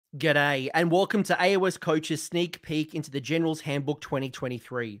G'day, and welcome to AOS Coach's sneak peek into the General's Handbook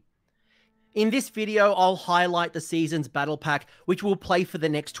 2023. In this video, I'll highlight the season's battle pack, which will play for the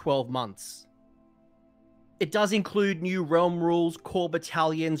next 12 months. It does include new realm rules, core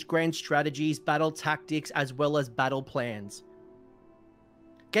battalions, grand strategies, battle tactics, as well as battle plans.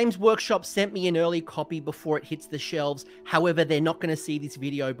 Games Workshop sent me an early copy before it hits the shelves, however, they're not going to see this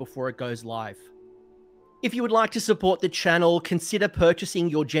video before it goes live. If you would like to support the channel, consider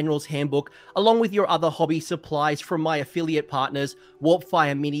purchasing your General's Handbook along with your other hobby supplies from my affiliate partners,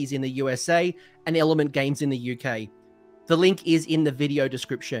 Warpfire Minis in the USA and Element Games in the UK. The link is in the video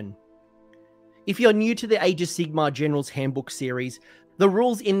description. If you're new to the Age of Sigmar General's Handbook series, the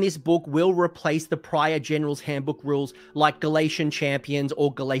rules in this book will replace the prior General's Handbook rules like Galatian Champions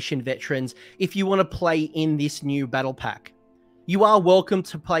or Galatian Veterans if you want to play in this new battle pack. You are welcome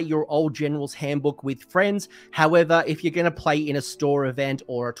to play your old General's Handbook with friends. However, if you're going to play in a store event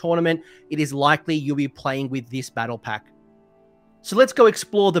or a tournament, it is likely you'll be playing with this battle pack. So let's go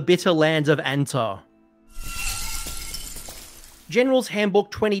explore the bitter lands of Andtor. General's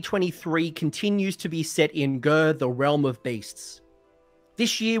Handbook 2023 continues to be set in Ghur, the Realm of Beasts.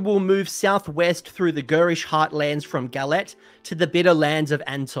 This year we'll move southwest through the Ghurish heartlands from Gallet to the bitter lands of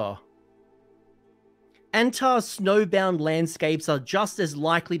Andtor. Andtor's snowbound landscapes are just as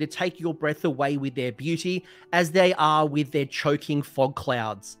likely to take your breath away with their beauty as they are with their choking fog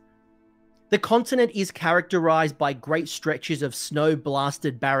clouds. The continent is characterized by great stretches of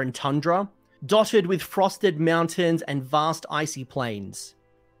snow-blasted barren tundra, dotted with frosted mountains and vast icy plains.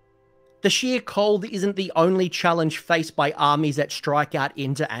 The sheer cold isn't the only challenge faced by armies that strike out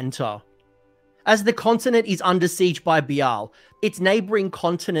into Andtor. As the continent is under siege by Bial, its neighbouring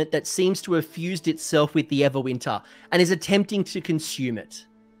continent that seems to have fused itself with the Everwinter and is attempting to consume it.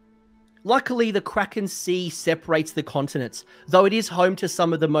 Luckily, the Kraken Sea separates the continents, though it is home to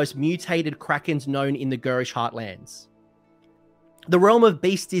some of the most mutated Krakens known in the Ghurish heartlands. The Realm of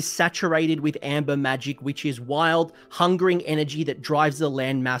Beasts is saturated with amber magic, which is wild, hungering energy that drives the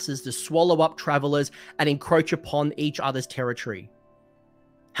land masses to swallow up travellers and encroach upon each other's territory.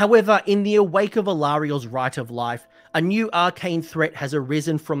 However, in the wake of Alariel's Right of Life, a new arcane threat has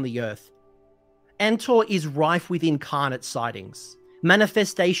arisen from the earth. Andtor is rife with incarnate sightings,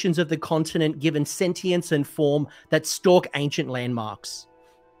 manifestations of the continent given sentience and form that stalk ancient landmarks.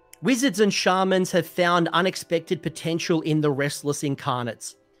 Wizards and shamans have found unexpected potential in the restless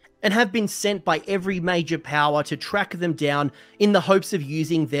incarnates, and have been sent by every major power to track them down in the hopes of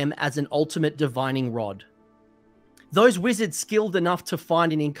using them as an ultimate divining rod. Those wizards skilled enough to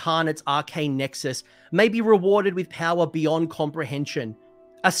find an incarnate's arcane nexus may be rewarded with power beyond comprehension,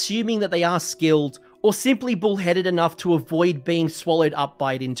 assuming that they are skilled or simply bullheaded enough to avoid being swallowed up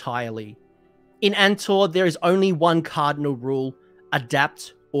by it entirely. In Andtor, there is only one cardinal rule: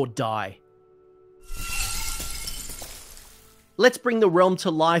 adapt or die. Let's bring the realm to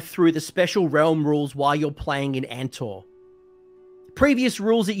life through the special realm rules while you're playing in Andtor. Previous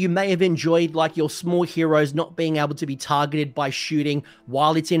rules that you may have enjoyed, like your small heroes not being able to be targeted by shooting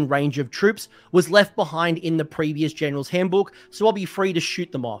while it's in range of troops, was left behind in the previous General's Handbook, so I'll be free to shoot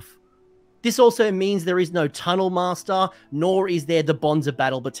them off. This also means there is no Tunnel Master, nor is there the Bonza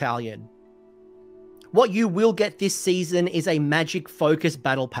Battle Battalion. What you will get this season is a magic-focused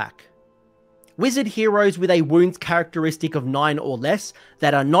battle pack. Wizard heroes with a wounds characteristic of 9 or less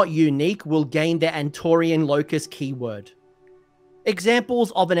that are not unique will gain their Andtorian Locus keyword.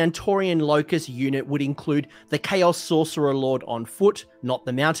 Examples of an Andtorian Locus unit would include the Chaos Sorcerer Lord on foot, not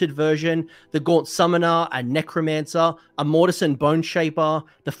the mounted version, the Gaunt Summoner, a Necromancer, a Mortison Bone Shaper,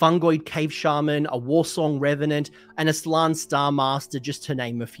 the Fungoid Cave Shaman, a Warsong Revenant, and a Slan Star Master, just to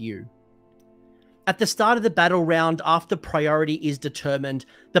name a few. At the start of the battle round, after priority is determined,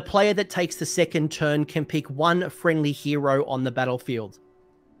 the player that takes the second turn can pick one friendly hero on the battlefield.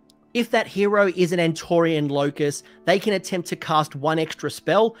 If that hero is an Andtorian Locus, they can attempt to cast one extra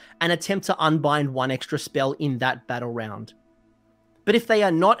spell and attempt to unbind one extra spell in that battle round. But if they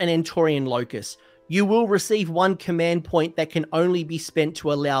are not an Andtorian Locus, you will receive one command point that can only be spent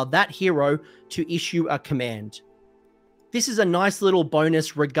to allow that hero to issue a command. This is a nice little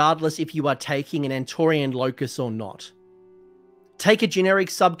bonus regardless if you are taking an Andtorian Locus or not. Take a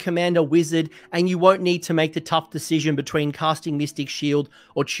generic sub-commander wizard and you won't need to make the tough decision between casting Mystic Shield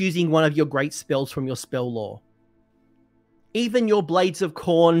or choosing one of your great spells from your spell lore. Even your Blades of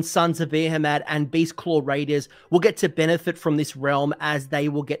Khorne, Sons of Behemat, and Beastclaw Raiders will get to benefit from this realm as they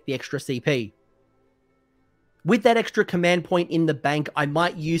will get the extra CP. With that extra command point in the bank, I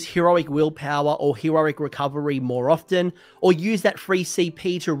might use Heroic Willpower or Heroic Recovery more often, or use that free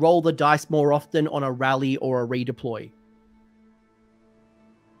CP to roll the dice more often on a rally or a redeploy.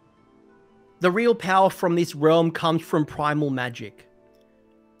 The real power from this realm comes from primal magic.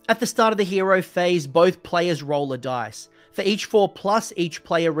 At the start of the hero phase, both players roll a dice. For each 4+, each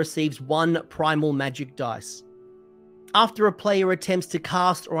player receives 1 primal magic dice. After a player attempts to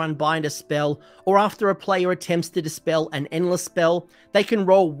cast or unbind a spell, or after a player attempts to dispel an endless spell, they can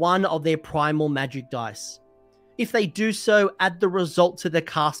roll 1 of their primal magic dice. If they do so, add the result to the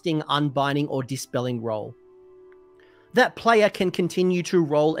casting, unbinding, or dispelling roll. That player can continue to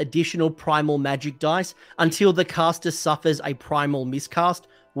roll additional primal magic dice until the caster suffers a primal miscast.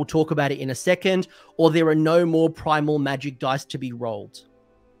 We'll talk about it in a second, or there are no more primal magic dice to be rolled.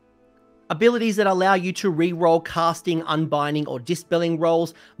 Abilities that allow you to re-roll casting, unbinding, or dispelling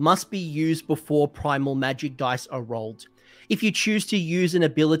rolls must be used before primal magic dice are rolled. If you choose to use an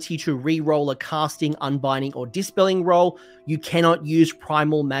ability to re-roll a casting, unbinding, or dispelling roll, you cannot use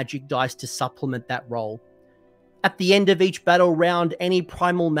primal magic dice to supplement that roll. At the end of each battle round, any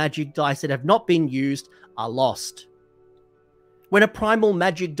primal magic dice that have not been used are lost. When a primal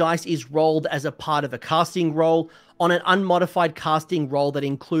magic dice is rolled as a part of a casting roll, on an unmodified casting roll that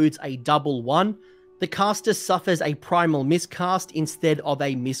includes a double 1, the caster suffers a primal miscast instead of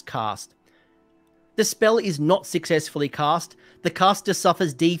a miscast. The spell is not successfully cast, the caster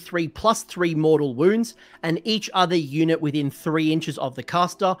suffers D3 plus 3 mortal wounds, and each other unit within 3 inches of the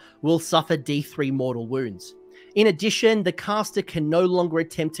caster will suffer D3 mortal wounds. In addition, the caster can no longer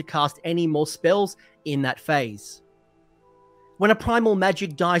attempt to cast any more spells in that phase. When a primal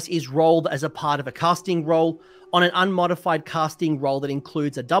magic dice is rolled as a part of a casting roll, on an unmodified casting roll that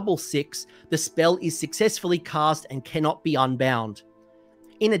includes a double 6, the spell is successfully cast and cannot be unbound.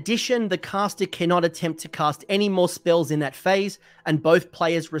 In addition, the caster cannot attempt to cast any more spells in that phase, and both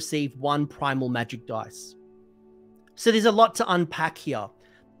players receive 1 primal magic dice. So there's a lot to unpack here.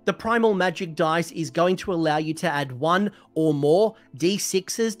 The primal magic dice is going to allow you to add 1 or more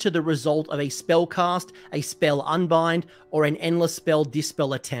D6s to the result of a spell cast, a spell unbind, or an endless spell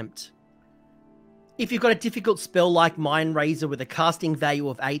dispel attempt. If you've got a difficult spell like Mind Razor with a casting value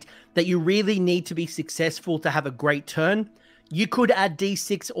of 8 that you really need to be successful to have a great turn, you could add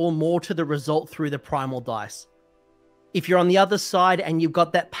D6 or more to the result through the primal dice. If you're on the other side and you've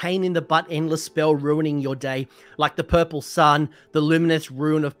got that pain in the butt endless spell ruining your day, like the Purple Sun, the Luminous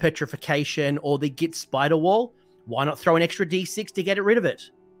Rune of Petrification, or the Git Spider Wall, why not throw an extra D6 to get rid of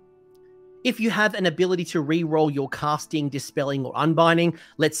it? If you have an ability to re-roll your casting, dispelling, or unbinding,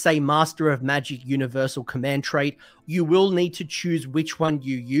 let's say Master of Magic Universal Command trait, you will need to choose which one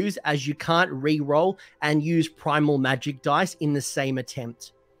you use, as you can't re-roll and use primal magic dice in the same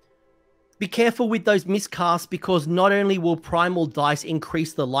attempt. Be careful with those miscasts, because not only will primal dice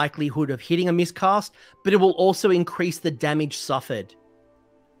increase the likelihood of hitting a miscast, but it will also increase the damage suffered.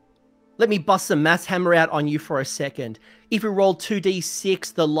 Let me bust some math hammer out on you for a second. If you roll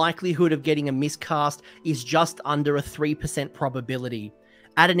 2d6, the likelihood of getting a miscast is just under a 3% probability.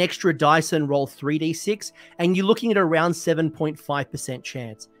 Add an extra dice and roll 3d6, and you're looking at around 7.5%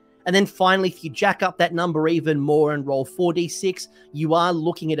 chance. And then finally, if you jack up that number even more and roll 4d6, you are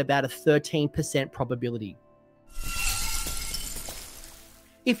looking at about a 13% probability.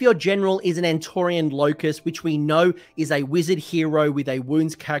 If your general is an Andtorian Locust, which we know is a wizard hero with a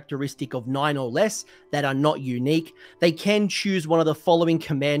wounds characteristic of 9 or less that are not unique, they can choose one of the following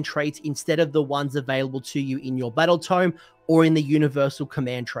command traits instead of the ones available to you in your battle tome or in the universal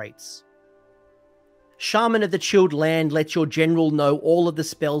command traits. Shaman of the Chilled Land lets your general know all of the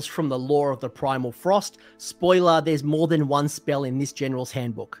spells from the lore of the Primal Frost. Spoiler, there's more than one spell in this general's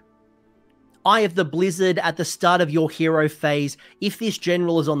handbook. Eye of the Blizzard, at the start of your hero phase, if this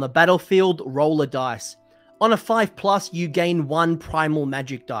general is on the battlefield, roll a dice. On a 5+, you gain 1 primal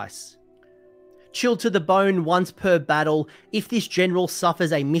magic dice. Chill to the Bone, once per battle, if this general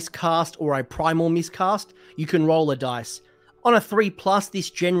suffers a miscast or a primal miscast, you can roll a dice. On a 3+,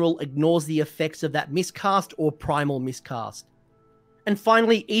 this general ignores the effects of that miscast or primal miscast. And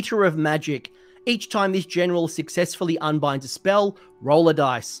finally, Eater of Magic. Each time this general successfully unbinds a spell, roll a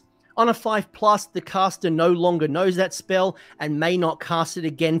dice. On a 5+, the caster no longer knows that spell and may not cast it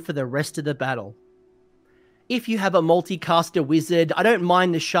again for the rest of the battle. If you have a multi-caster wizard, I don't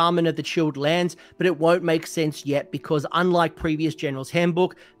mind the Shaman of the Chilled Lands, but it won't make sense yet because unlike previous General's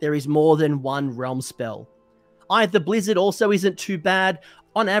Handbook, there is more than one realm spell. Eye of the Blizzard also isn't too bad.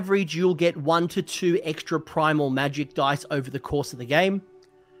 On average, you'll get 1 to 2 extra primal magic dice over the course of the game.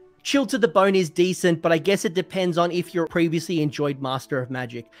 Chill to the Bone is decent, but I guess it depends on if you previously enjoyed Master of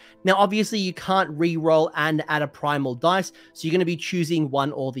Magic. Now, obviously, you can't re-roll and add a primal dice, so you're going to be choosing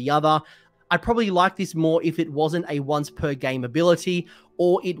one or the other. I'd probably like this more if it wasn't a once per game ability,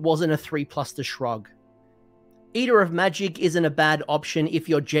 or it wasn't a 3+ to shrug. Eater of Magic isn't a bad option if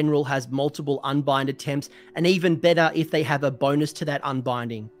your general has multiple unbind attempts, and even better if they have a bonus to that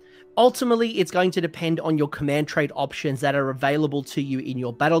unbinding. Ultimately, it's going to depend on your command trait options that are available to you in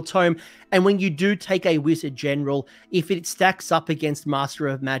your battle tome, and when you do take a wizard general, if it stacks up against Master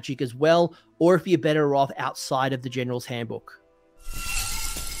of Magic as well, or if you're better off outside of the General's Handbook.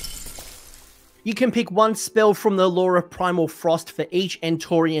 You can pick one spell from the Law of Primal Frost for each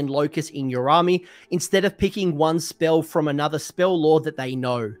Andtorian locus in your army, instead of picking one spell from another spell lore that they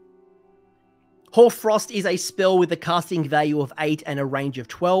know. Hoarfrost is a spell with a casting value of 8 and a range of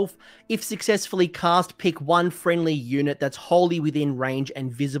 12. If successfully cast, pick one friendly unit that's wholly within range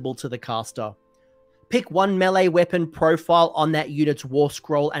and visible to the caster. Pick one melee weapon profile on that unit's war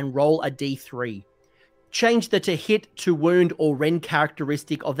scroll and roll a d3. Change the to hit, to wound, or rend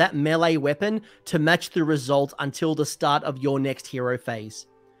characteristic of that melee weapon to match the result until the start of your next hero phase.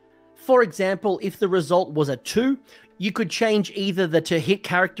 For example, if the result was a 2, you could change either the to hit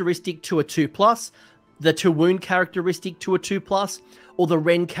characteristic to a 2+, the to wound characteristic to a 2+, or the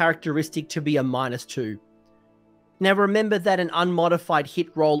rend characteristic to be a -2. Now remember that an unmodified hit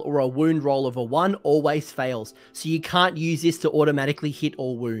roll or a wound roll of a 1 always fails, so you can't use this to automatically hit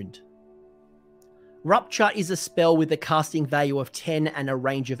or wound. Rupture is a spell with a casting value of 10 and a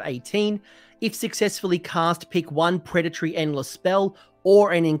range of 18. If successfully cast, pick one predatory endless spell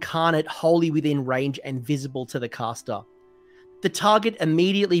or an incarnate wholly within range and visible to the caster. The target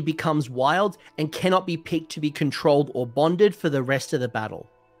immediately becomes wild and cannot be picked to be controlled or bonded for the rest of the battle.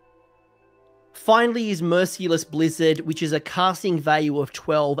 Finally is Merciless Blizzard, which is a casting value of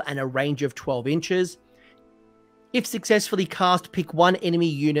 12 and a range of 12 inches. If successfully cast, pick one enemy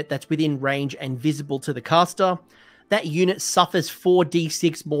unit that's within range and visible to the caster. That unit suffers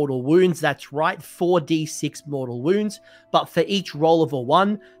 4d6 mortal wounds. That's right, 4d6 mortal wounds. But for each roll of a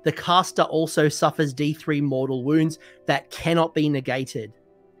 1, the caster also suffers d3 mortal wounds that cannot be negated.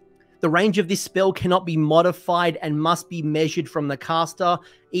 The range of this spell cannot be modified and must be measured from the caster,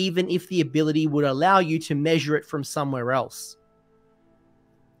 even if the ability would allow you to measure it from somewhere else.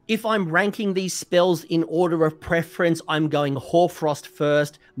 If I'm ranking these spells in order of preference, I'm going Hoarfrost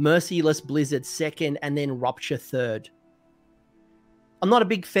first, Merciless Blizzard second, and then Rupture third. I'm not a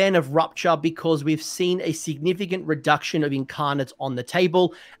big fan of Rupture because we've seen a significant reduction of incarnates on the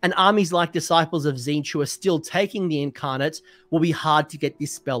table, and armies like Disciples of Tzeentch who are still taking the incarnates will be hard to get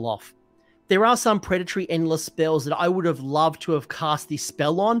this spell off. There are some predatory endless spells that I would have loved to have cast this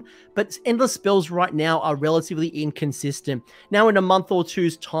spell on, but endless spells right now are relatively inconsistent. Now in a month or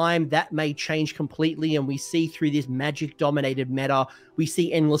two's time, that may change completely, and we see through this magic-dominated meta, we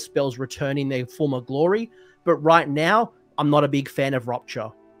see endless spells returning their former glory, but right now, I'm not a big fan of Rupture.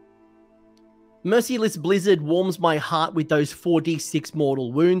 Merciless Blizzard warms my heart with those 4d6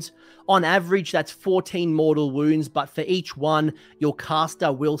 mortal wounds. On average, that's 14 mortal wounds, but for each one, your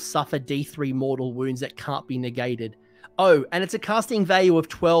caster will suffer d3 mortal wounds that can't be negated. Oh, and it's a casting value of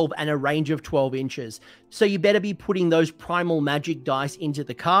 12 and a range of 12 inches, so you better be putting those primal magic dice into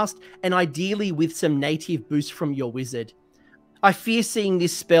the cast, and ideally with some native boost from your wizard. I fear seeing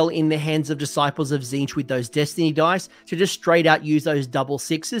this spell in the hands of Disciples of Tzeentch with those Destiny dice to just straight out use those double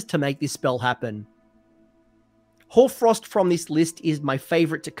sixes to make this spell happen. Hoarfrost from this list is my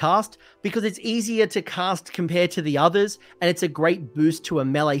favorite to cast because it's easier to cast compared to the others, and it's a great boost to a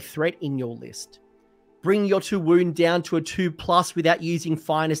melee threat in your list. Bring your to wound down to a 2+ without using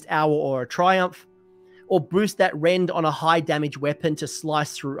Finest Hour or a Triumph, or boost that rend on a high damage weapon to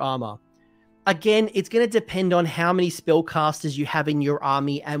slice through armor. Again, it's going to depend on how many spellcasters you have in your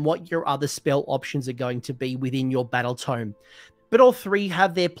army and what your other spell options are going to be within your battle tome. But all three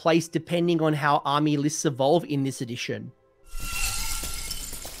have their place depending on how army lists evolve in this edition.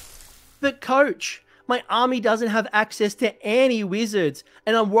 But coach, my army doesn't have access to any wizards,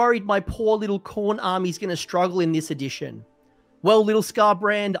 and I'm worried my poor little Khorne army is going to struggle in this edition. Well, little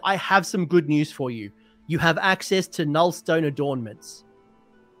Scarbrand, I have some good news for you. You have access to Nullstone Adornments.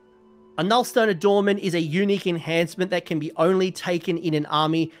 A Nullstone Adornment is a unique enhancement that can be only taken in an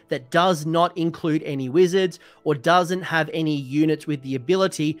army that does not include any wizards or doesn't have any units with the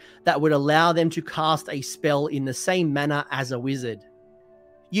ability that would allow them to cast a spell in the same manner as a wizard.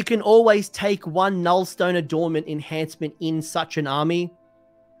 You can always take one Nullstone Adornment enhancement in such an army.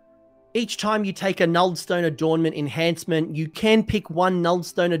 Each time you take a Nullstone Adornment enhancement, you can pick one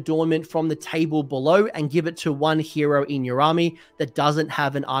Nullstone Adornment from the table below and give it to one hero in your army that doesn't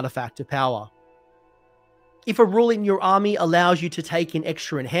have an artifact of power. If a rule in your army allows you to take an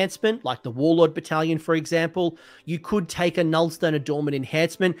extra enhancement, like the Warlord Battalion for example, you could take a Nullstone Adornment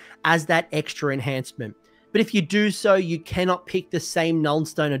enhancement as that extra enhancement. But if you do so, you cannot pick the same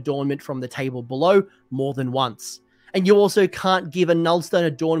Nullstone adornment from the table below more than once. And you also can't give a Nullstone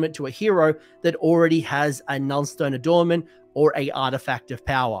adornment to a hero that already has a Nullstone adornment or a artifact of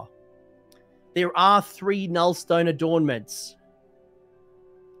power. There are 3 Nullstone adornments.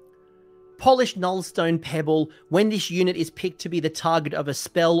 Polished Nullstone Pebble. When this unit is picked to be the target of a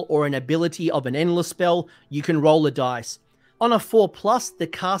spell or an ability of an endless spell, you can roll a dice. On a 4+, the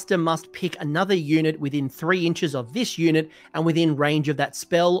caster must pick another unit within 3 inches of this unit and within range of that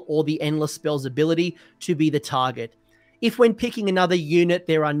spell or the endless spell's ability to be the target. If when picking another unit,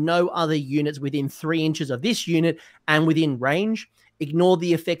 there are no other units within 3 inches of this unit and within range, ignore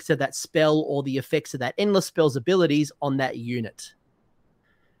the effects of that spell or the effects of that endless spell's abilities on that unit.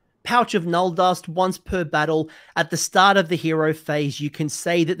 Pouch of Null Dust. Once per battle, at the start of the hero phase, you can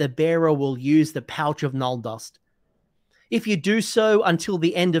say that the bearer will use the Pouch of Null Dust. If you do so until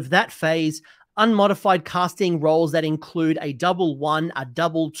the end of that phase, unmodified casting rolls that include a double 1, a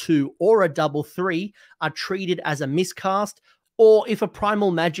double 2, or a double 3 are treated as a miscast, or if a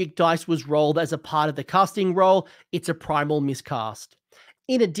primal magic dice was rolled as a part of the casting roll, it's a primal miscast.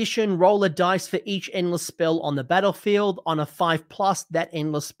 In addition, roll a dice for each endless spell on the battlefield. On a 5+, that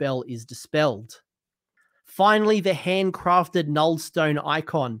endless spell is dispelled. Finally, the handcrafted Nullstone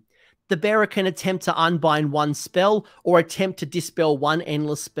icon. The bearer can attempt to unbind 1 spell or attempt to dispel 1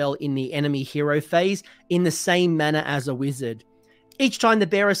 endless spell in the enemy hero phase in the same manner as a wizard. Each time the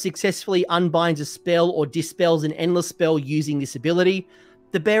bearer successfully unbinds a spell or dispels an endless spell using this ability,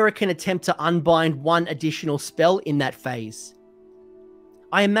 the bearer can attempt to unbind 1 additional spell in that phase.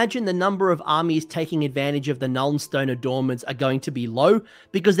 I imagine the number of armies taking advantage of the Nullstone adornments are going to be low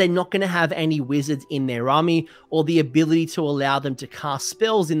because they're not going to have any wizards in their army or the ability to allow them to cast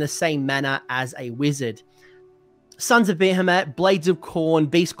spells in the same manner as a wizard. Sons of Behemat, Blades of Khorne,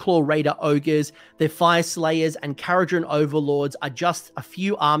 Beastclaw Raider Ogres, their Fire Slayers, and Kharadron Overlords are just a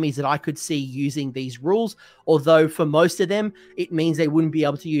few armies that I could see using these rules, although for most of them, it means they wouldn't be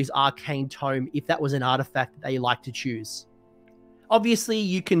able to use Arcane Tome if that was an artifact that they like to choose. Obviously,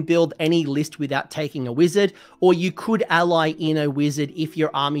 you can build any list without taking a wizard, or you could ally in a wizard if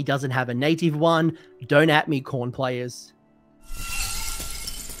your army doesn't have a native one. Don't at me, Khorne players.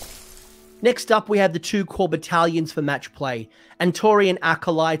 Next up, we have the 2 core battalions for match play, Andtorian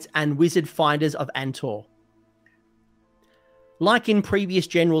Acolytes and Wizard Finders of Andtor. Like in previous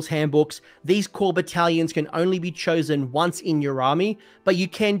General's Handbooks, these core battalions can only be chosen once in your army, but you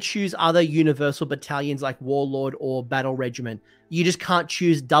can choose other universal battalions like Warlord or Battle Regiment. You just can't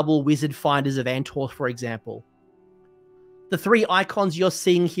choose double Wizard Finders of Andtor, for example. The 3 icons you're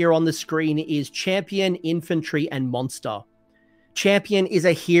seeing here on the screen is Champion, Infantry, and Monster. Champion is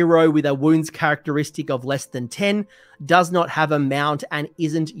a hero with a wounds characteristic of less than 10, does not have a mount, and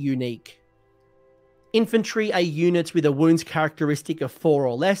isn't unique. Infantry are units with a wounds characteristic of 4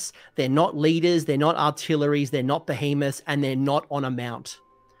 or less. They're not leaders, they're not artilleries, they're not behemoths, and they're not on a mount.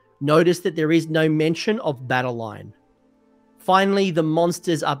 Notice that there is no mention of battle line. Finally, the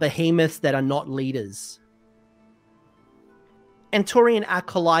monsters are behemoths that are not leaders. Andtorian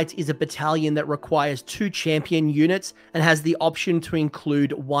Acolytes is a battalion that requires 2 champion units and has the option to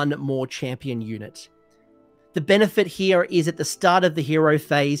include 1 more champion unit. The benefit here is at the start of the hero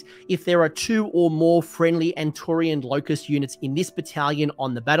phase, if there are 2 or more friendly Andtorian Locust units in this battalion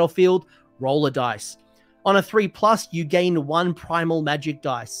on the battlefield, roll a dice. On a 3+, you gain 1 primal magic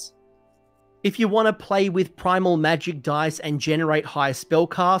dice. If you want to play with primal magic dice and generate higher spell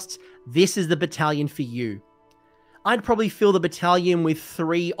casts, this is the battalion for you. I'd probably fill the battalion with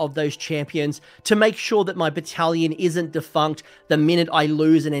 3 of those champions to make sure that my battalion isn't defunct the minute I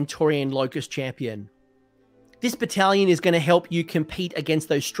lose an Andtorian Locust champion. This battalion is going to help you compete against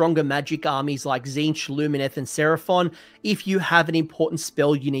those stronger magic armies like Tzeentch, Lumineth, and Seraphon if you have an important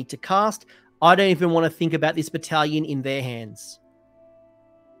spell you need to cast. I don't even want to think about this battalion in their hands.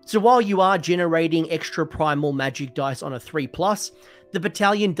 So while you are generating extra primal magic dice on a 3+, the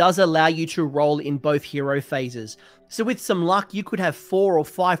battalion does allow you to roll in both hero phases. So with some luck, you could have 4 or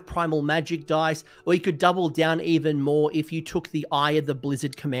 5 primal magic dice, or you could double down even more if you took the Eye of the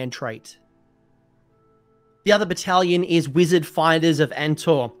Blizzard command trait. The other battalion is Wizard Finders of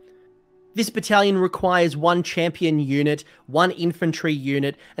Andtor. This battalion requires 1 champion unit, 1 infantry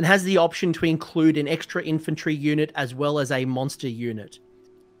unit, and has the option to include an extra infantry unit as well as a monster unit.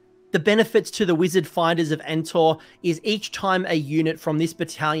 The benefits to the Wizard Finders of Andtor is each time a unit from this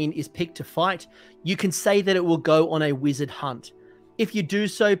battalion is picked to fight, you can say that it will go on a wizard hunt. If you do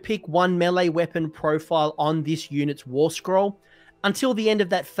so, pick 1 melee weapon profile on this unit's war scroll. Until the end of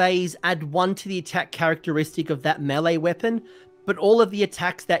that phase, add 1 to the attack characteristic of that melee weapon, but all of the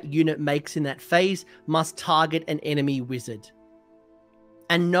attacks that unit makes in that phase must target an enemy wizard.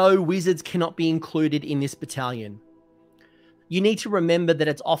 And no, wizards cannot be included in this battalion. You need to remember that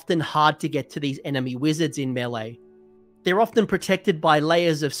it's often hard to get to these enemy wizards in melee. They're often protected by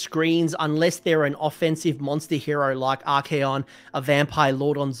layers of screens unless they're an offensive monster hero like Archaon, a Vampire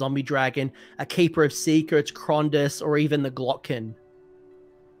Lord on Zombie Dragon, a Keeper of Secrets, Krondus, or even the Glotkin.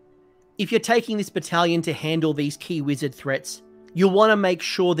 If you're taking this battalion to handle these key wizard threats, you'll want to make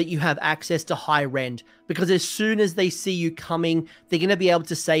sure that you have access to high rend, because as soon as they see you coming, they're going to be able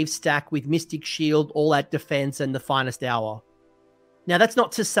to save stack with Mystic Shield, All Out Defense, and the Finest Hour. Now, that's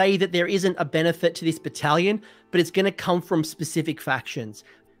not to say that there isn't a benefit to this battalion, but it's going to come from specific factions.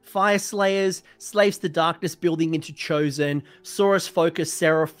 Fire Slayers, Slaves to Darkness building into Chosen, Saurus-focused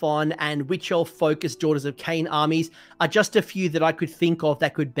Seraphon, and Witch Elf-focused Daughters of Cain armies are just a few that I could think of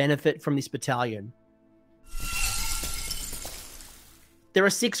that could benefit from this battalion. There are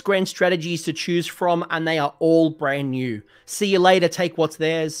 6 grand strategies to choose from, and they are all brand new. See you later, take what's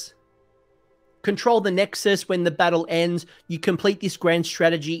theirs. Control the Nexus. When the battle ends, you complete this grand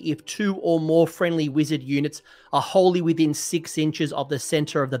strategy if 2 or more friendly wizard units are wholly within 6 inches of the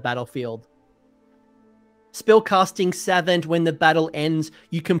center of the battlefield. Spellcasting Savant. When the battle ends,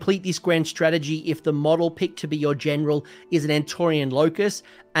 you complete this grand strategy if the model picked to be your general is an Andtorian Locust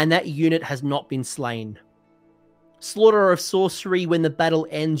and that unit has not been slain. Slaughter of Sorcery. When the battle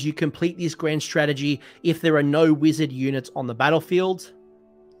ends, you complete this grand strategy if there are no wizard units on the battlefield.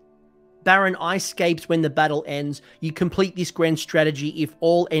 Baron Icescapes. When the battle ends, you complete this grand strategy if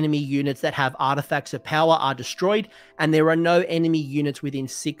all enemy units that have artifacts of power are destroyed and there are no enemy units within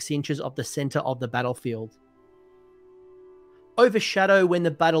 6 inches of the center of the battlefield. Overshadow. When the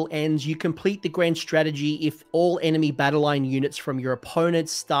battle ends, you complete the grand strategy if all enemy battle line units from your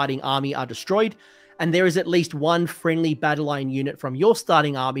opponent's starting army are destroyed and there is at least 1 friendly battle line unit from your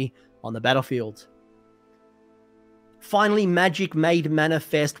starting army on the battlefield. Finally, Magic Made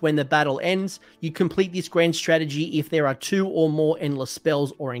Manifest. When the battle ends, you complete this grand strategy if there are 2 or more endless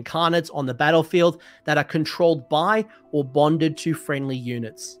spells or incarnates on the battlefield that are controlled by or bonded to friendly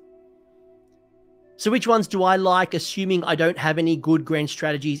units. So which ones do I like, assuming I don't have any good grand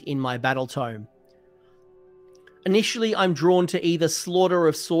strategies in my battle tome? Initially, I'm drawn to either Slaughter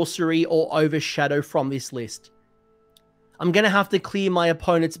of Sorcery or Overshadow from this list. I'm going to have to clear my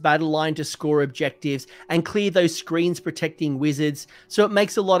opponent's battle line to score objectives and clear those screens protecting wizards, so it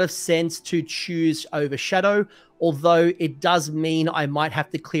makes a lot of sense to choose Overshadow, although it does mean I might have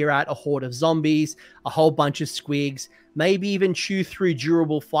to clear out a horde of zombies, a whole bunch of squigs, maybe even chew through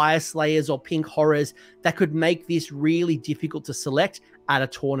durable Fire Slayers or pink horrors that could make this really difficult to select at a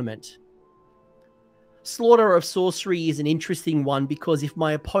tournament. Slaughter of Sorcery is an interesting one because if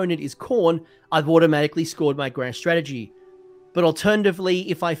my opponent is Khorne, I've automatically scored my grand strategy. But alternatively,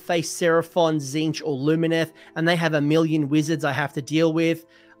 if I face Seraphon, Tzeentch, or Lumineth, and they have a million wizards I have to deal with,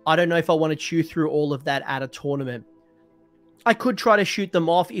 I don't know if I want to chew through all of that at a tournament. I could try to shoot them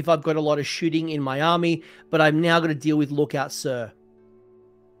off if I've got a lot of shooting in my army, but I'm now going to deal with Lookout Sir.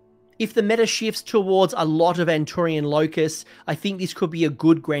 If the meta shifts towards a lot of Andtorian Locusts, I think this could be a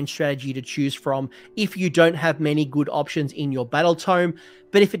good grand strategy to choose from if you don't have many good options in your battle tome,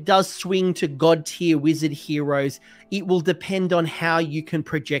 but if it does swing to god tier wizard heroes, it will depend on how you can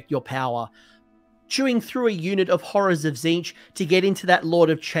project your power. Chewing through a unit of Horrors of Tzeentch to get into that Lord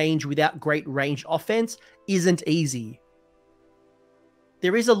of Change without great range offense isn't easy.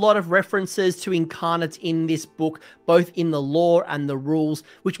 There is a lot of references to incarnates in this book, both in the lore and the rules,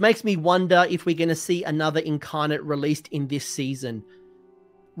 which makes me wonder if we're going to see another incarnate released in this season.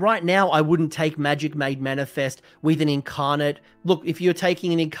 Right now, I wouldn't take Magic Made Manifest with an incarnate. Look, if you're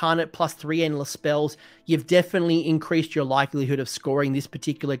taking an incarnate plus 3 endless spells, you've definitely increased your likelihood of scoring this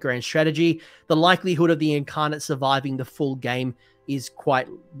particular grand strategy. The likelihood of the incarnate surviving the full game is quite,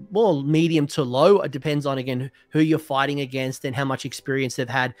 well, medium to low. It depends on, again, who you're fighting against and how much experience they've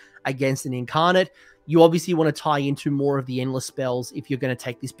had against an incarnate. You obviously want to tie into more of the endless spells if you're going to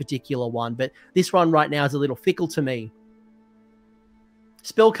take this particular one, but this one right now is a little fickle to me.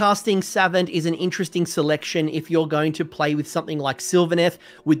 Spellcasting Savant is an interesting selection if you're going to play with something like Sylvaneth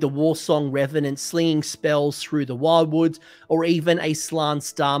with the Warsong Revenant slinging spells through the Wildwoods, or even a Slann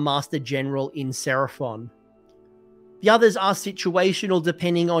Starmaster General in Seraphon. The others are situational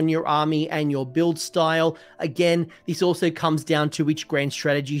depending on your army and your build style. Again, this also comes down to which grand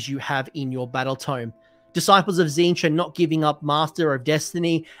strategies you have in your battle tome. Disciples of Tzeentch are not giving up Master of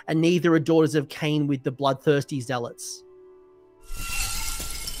Destiny, and neither are Daughters of Cain with the Bloodthirsty Zealots.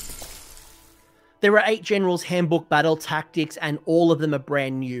 There are 8 Generals Handbook battle tactics and all of them are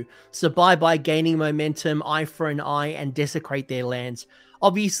brand new, so by gaining momentum, eye for an eye, and desecrate their lands.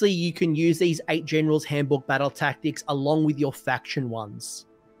 Obviously, you can use these 8 Generals Handbook battle tactics along with your faction ones.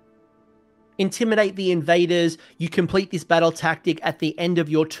 Intimidate the invaders. You complete this battle tactic at the end of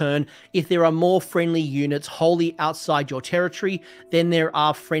your turn if there are more friendly units wholly outside your territory than there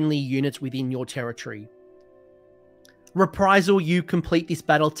are friendly units within your territory. Reprisal, you complete this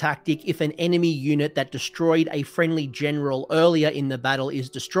battle tactic if an enemy unit that destroyed a friendly general earlier in the battle is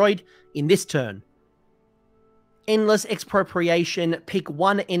destroyed in this turn. Endless Expropriation, pick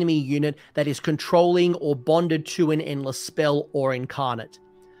one enemy unit that is controlling or bonded to an endless spell or incarnate.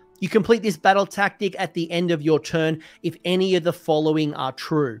 You complete this battle tactic at the end of your turn if any of the following are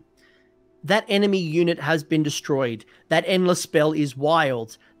true. That enemy unit has been destroyed. That endless spell is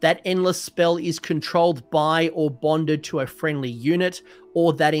wild. That endless spell is controlled by or bonded to a friendly unit,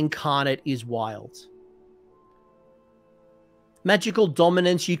 or that incarnate is wild. Magical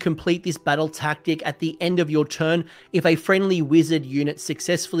Dominance, you complete this battle tactic at the end of your turn if a friendly wizard unit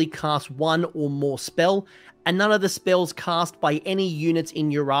successfully casts one or more spell, and none of the spells cast by any units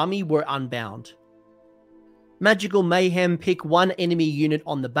in your army were unbound. Magical Mayhem, pick one enemy unit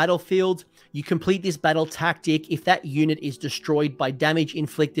on the battlefield. You complete this battle tactic if that unit is destroyed by damage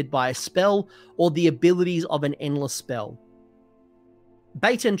inflicted by a spell or the abilities of an endless spell.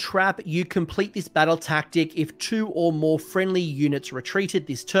 Bait and Trap, you complete this battle tactic if 2 or more friendly units retreated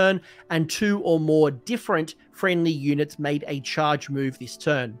this turn and 2 or more different friendly units made a charge move this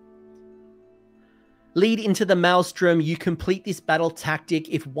turn. Lead into the Maelstrom, you complete this battle tactic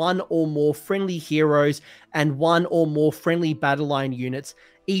if 1 or more friendly heroes and 1 or more friendly battle line units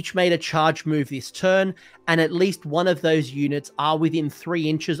each made a charge move this turn, and at least one of those units are within 3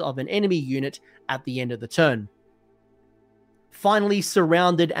 inches of an enemy unit at the end of the turn. Finally,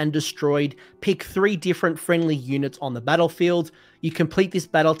 Surrounded and Destroyed, pick 3 different friendly units on the battlefield. You complete this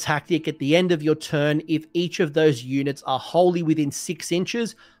battle tactic at the end of your turn if each of those units are wholly within 6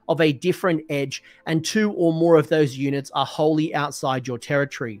 inches of a different edge and 2 or more of those units are wholly outside your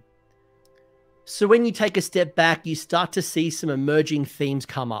territory. So when you take a step back, you start to see some emerging themes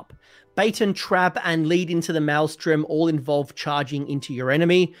come up. Bait and Trap and Lead into the Maelstrom all involve charging into your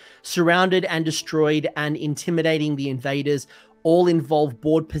enemy. Surrounded and Destroyed and Intimidating the Invaders all involve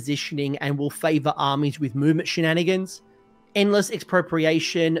board positioning and will favor armies with movement shenanigans. Endless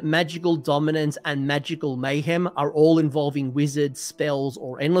Expropriation, Magical Dominance, and Magical Mayhem are all involving wizards, spells,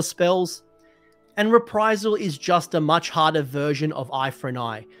 or endless spells. And Reprisal is just a much harder version of Eye for an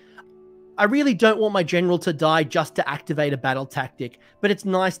Eye. I really don't want my general to die just to activate a battle tactic, but it's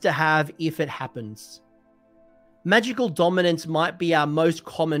nice to have if it happens. Magical Dominance might be our most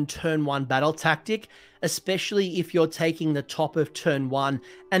common turn 1 battle tactic, especially if you're taking the top of turn 1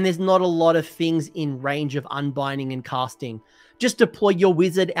 and there's not a lot of things in range of unbinding and casting. Just deploy your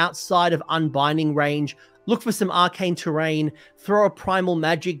wizard outside of unbinding range, look for some arcane terrain, throw a primal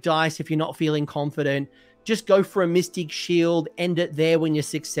magic dice if you're not feeling confident, just go for a mystic shield, end it there when you're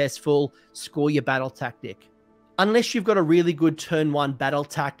successful, score your battle tactic. Unless you've got a really good turn 1 battle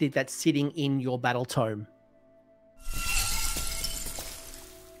tactic that's sitting in your battle tome.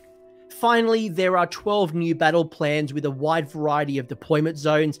 Finally, there are 12 new battle plans with a wide variety of deployment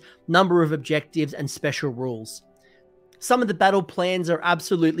zones, number of objectives, and special rules. Some of the battle plans are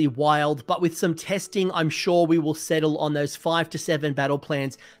absolutely wild, but with some testing, I'm sure we will settle on those 5 to 7 battle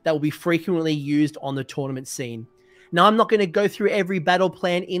plans that will be frequently used on the tournament scene. Now, I'm not going to go through every battle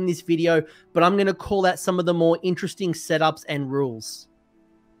plan in this video, but I'm going to call out some of the more interesting setups and rules.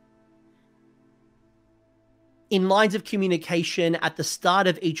 In lines of communication, at the start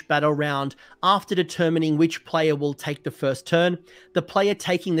of each battle round, after determining which player will take the first turn, the player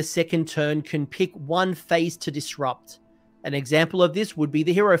taking the second turn can pick one phase to disrupt. An example of this would be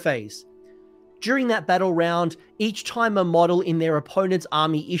the hero phase. During that battle round, each time a model in their opponent's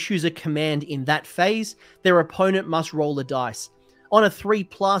army issues a command in that phase, their opponent must roll a dice. On a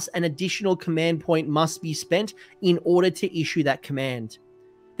 3+, an additional command point must be spent in order to issue that command.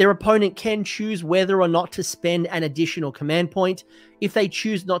 Their opponent can choose whether or not to spend an additional command point. If they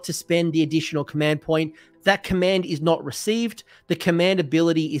choose not to spend the additional command point, that command is not received, the command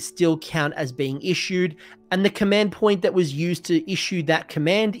ability is still counted as being issued, and the command point that was used to issue that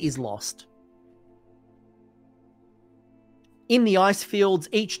command is lost. In the ice fields,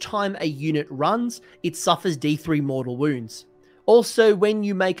 each time a unit runs, it suffers D3 mortal wounds. Also, when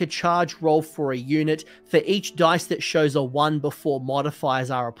you make a charge roll for a unit, for each dice that shows a 1 before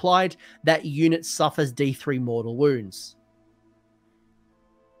modifiers are applied, that unit suffers D3 mortal wounds.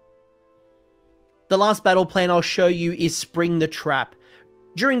 The last battle plan I'll show you is Spring the Trap.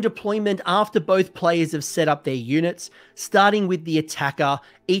 During deployment, after both players have set up their units, starting with the attacker,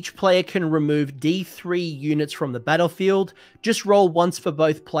 each player can remove D3 units from the battlefield, just roll once for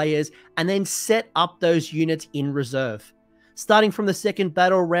both players, and then set up those units in reserve. Starting from the second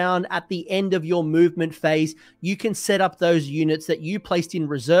battle round, at the end of your movement phase, you can set up those units that you placed in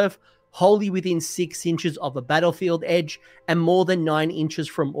reserve, wholly within 6 inches of a battlefield edge, and more than 9 inches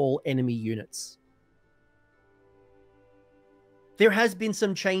from all enemy units. There has been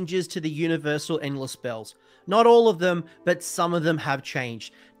some changes to the universal endless spells. Not all of them, but some of them have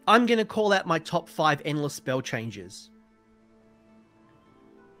changed. I'm going to call out my top 5 endless spell changes.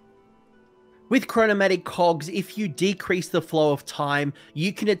 With Chronomatic Cogs, if you decrease the flow of time,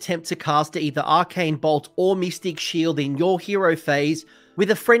 you can attempt to cast either Arcane Bolt or Mystic Shield in your hero phase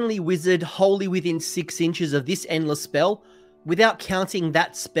with a friendly wizard wholly within 6 inches of this endless spell, without counting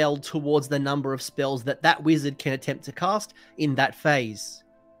that spell towards the number of spells that that wizard can attempt to cast in that phase.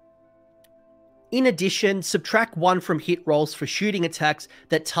 In addition, subtract 1 from hit rolls for shooting attacks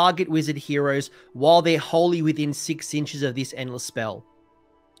that target wizard heroes while they're wholly within 6 inches of this endless spell.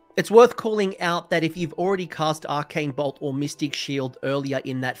 It's worth calling out that if you've already cast Arcane Bolt or Mystic Shield earlier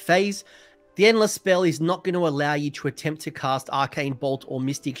in that phase, the endless spell is not going to allow you to attempt to cast Arcane Bolt or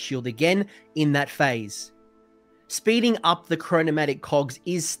Mystic Shield again in that phase. Speeding up the Chronomatic Cogs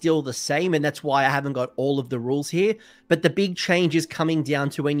is still the same, and that's why I haven't got all of the rules here, but the big change is coming down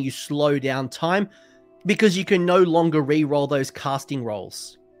to when you slow down time, because you can no longer re-roll those casting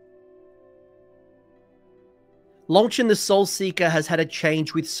rolls. Launching the Soul Seeker has had a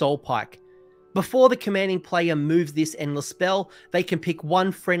change with Soul Pike. Before the commanding player moves this endless spell, they can pick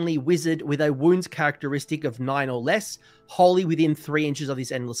one friendly wizard with a wounds characteristic of 9 or less, wholly within 3 inches of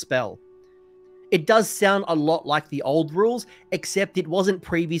this endless spell. It does sound a lot like the old rules, except it wasn't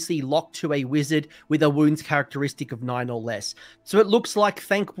previously locked to a wizard with a wounds characteristic of 9 or less. So it looks like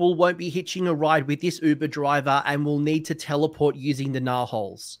Thankful won't be hitching a ride with this Uber driver and will need to teleport using the Gnarl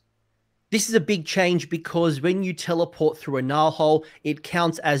Holes. This is a big change because when you teleport through a Gnarl Hole, it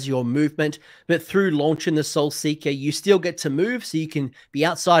counts as your movement, but through launching the Soul Seeker, you still get to move, so you can be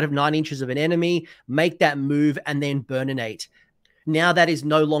outside of 9 inches of an enemy, make that move, and then burninate. Now that is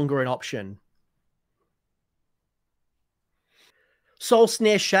no longer an option. Soul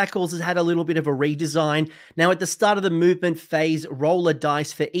Snare Shackles has had a little bit of a redesign. Now at the start of the movement phase, roll a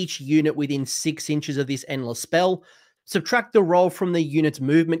dice for each unit within 6 inches of this endless spell. Subtract the roll from the unit's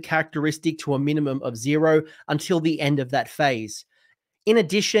movement characteristic to a minimum of 0 until the end of that phase. In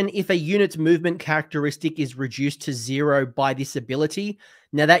addition, if a unit's movement characteristic is reduced to 0 by this ability,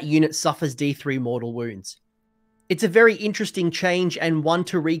 now that unit suffers D3 mortal wounds. It's a very interesting change and one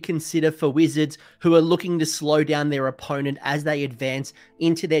to reconsider for wizards who are looking to slow down their opponent as they advance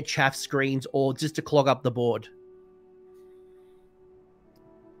into their chaff screens or just to clog up the board.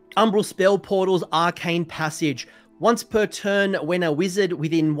 Umbral Spell Portal's Arcane Passage. Once per turn, when a wizard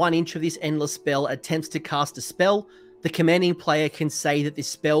within 1 inch of this endless spell attempts to cast a spell, the commanding player can say that this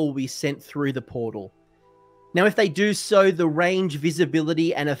spell will be sent through the portal. Now, if they do so, the range,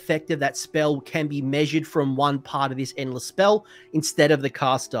 visibility, and effect of that spell can be measured from one part of this endless spell instead of the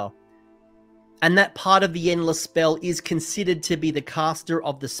caster. And that part of the endless spell is considered to be the caster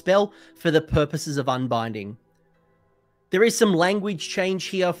of the spell for the purposes of unbinding. There is some language change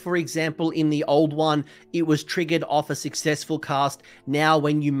here. For example, in the old one, it was triggered off a successful cast. Now,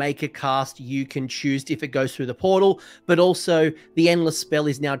 when you make a cast, you can choose if it goes through the portal, but also the endless spell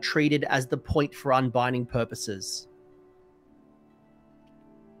is now treated as the point for unbinding purposes.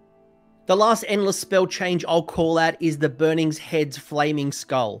 The last endless spell change I'll call out is the Burning Head's Flaming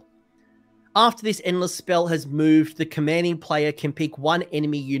Skull. After this endless spell has moved, the commanding player can pick one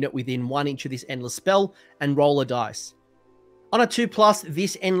enemy unit within 1 inch of this endless spell and roll a dice. On a 2+,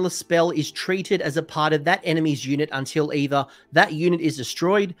 this endless spell is treated as a part of that enemy's unit until either that unit is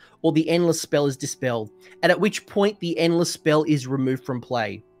destroyed or the endless spell is dispelled, and at which point the endless spell is removed from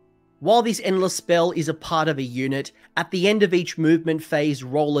play. While this endless spell is a part of a unit, at the end of each movement phase,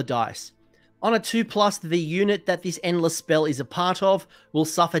 roll a dice. On a 2+, the unit that this endless spell is a part of will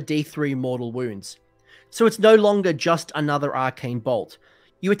suffer D3 mortal wounds. So it's no longer just another Arcane Bolt.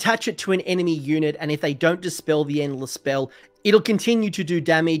 You attach it to an enemy unit, and if they don't dispel the endless spell, it'll continue to do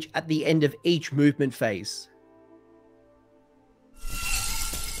damage at the end of each movement phase.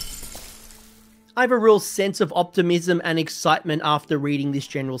 I have a real sense of optimism and excitement after reading this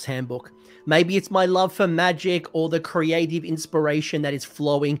General's Handbook. Maybe it's my love for magic or the creative inspiration that is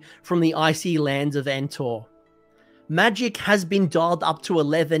flowing from the icy lands of Andtor. Magic has been dialed up to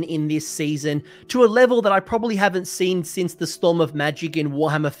 11 in this season, to a level that I probably haven't seen since the Storm of Magic in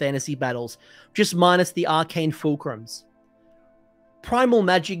Warhammer Fantasy Battles, just minus the Arcane Fulcrums. Primal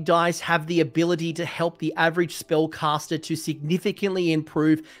magic dice have the ability to help the average spellcaster to significantly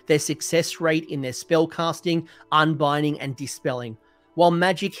improve their success rate in their spellcasting, unbinding, and dispelling, while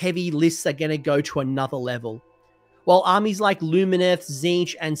magic-heavy lists are going to go to another level. While armies like Lumineth,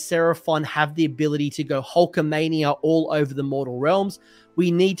 Tzeentch, and Seraphon have the ability to go Hulkamania all over the mortal realms, we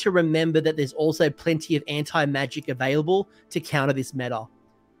need to remember that there's also plenty of anti-magic available to counter this meta.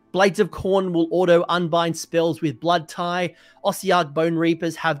 Blades of Khorne will auto-unbind spells with Blood Tie. Ossiarch Bone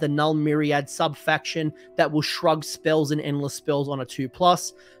Reapers have the Null Myriad sub-faction that will shrug spells and endless spells on a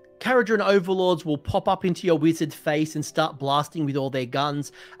 2+. Kharadron Overlords will pop up into your wizard's face and start blasting with all their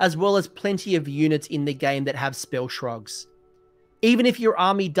guns, as well as plenty of units in the game that have spell shrugs. Even if your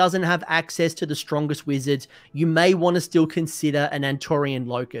army doesn't have access to the strongest wizards, you may want to still consider an Andtorian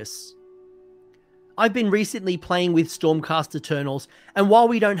Locust. I've been recently playing with Stormcast Eternals, and while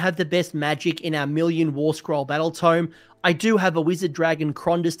we don't have the best magic in our Million War Scroll Battle Tome, I do have a Wizard Dragon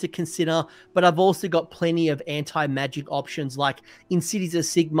Krondys to consider, but I've also got plenty of anti-magic options like in Cities of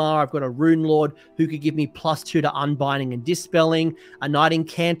Sigmar. I've got a Rune Lord who could give me +2 to Unbinding and Dispelling, a Knight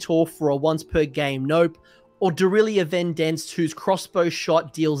Incantor for a once per game nope, or Dorelia Vendenst whose crossbow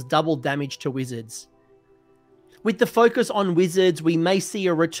shot deals double damage to wizards. With the focus on wizards, we may see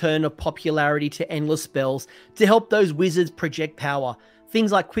a return of popularity to endless spells to help those wizards project power.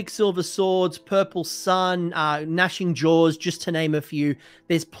 Things like Quicksilver Swords, Purple Sun, Gnashing Jaws, just to name a few.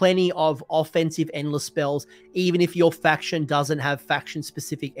 There's plenty of offensive endless spells, even if your faction doesn't have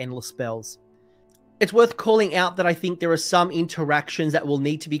faction-specific endless spells. It's worth calling out that I think there are some interactions that will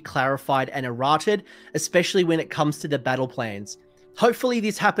need to be clarified and errated, especially when it comes to the battle plans. Hopefully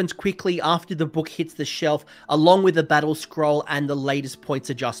this happens quickly after the book hits the shelf, along with the battle scroll and the latest points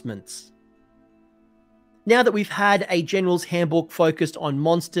adjustments. Now that we've had a General's Handbook focused on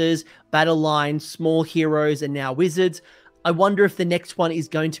monsters, battle lines, small heroes, and now wizards, I wonder if the next one is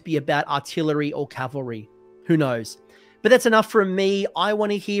going to be about artillery or cavalry. Who knows? But that's enough from me. I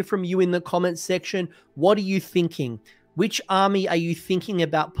want to hear from you in the comments section. What are you thinking? Which army are you thinking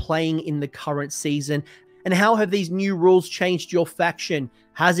about playing in the current season? And how have these new rules changed your faction?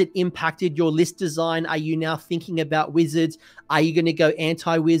 Has it impacted your list design? Are you now thinking about wizards? Are you going to go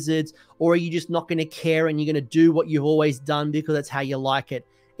anti-wizards? Or are you just not going to care and you're going to do what you've always done because that's how you like it?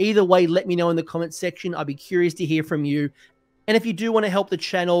 Either way, let me know in the comments section. I'd be curious to hear from you. And if you do want to help the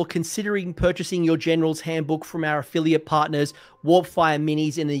channel, considering purchasing your General's Handbook from our affiliate partners, Warpfire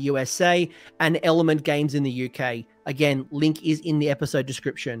Minis in the USA and Element Games in the UK. Again, link is in the episode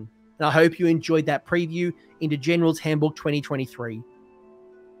description. And I hope you enjoyed that preview into General's Handbook 2023.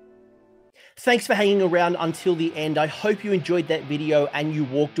 Thanks for hanging around until the end. I hope you enjoyed that video and you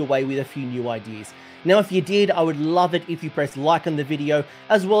walked away with a few new ideas. Now, if you did, I would love it if you pressed like on the video,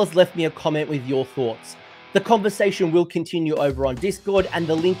 as well as left me a comment with your thoughts. The conversation will continue over on Discord, and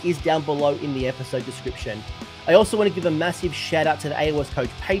the link is down below in the episode description. I also want to give a massive shout out to the AOS Coach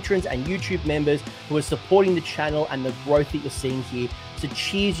patrons and YouTube members who are supporting the channel and the growth that you're seeing here. So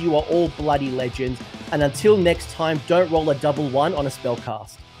cheers, you are all bloody legends. And until next time, don't roll a double one on a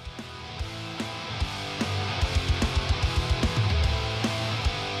spellcast.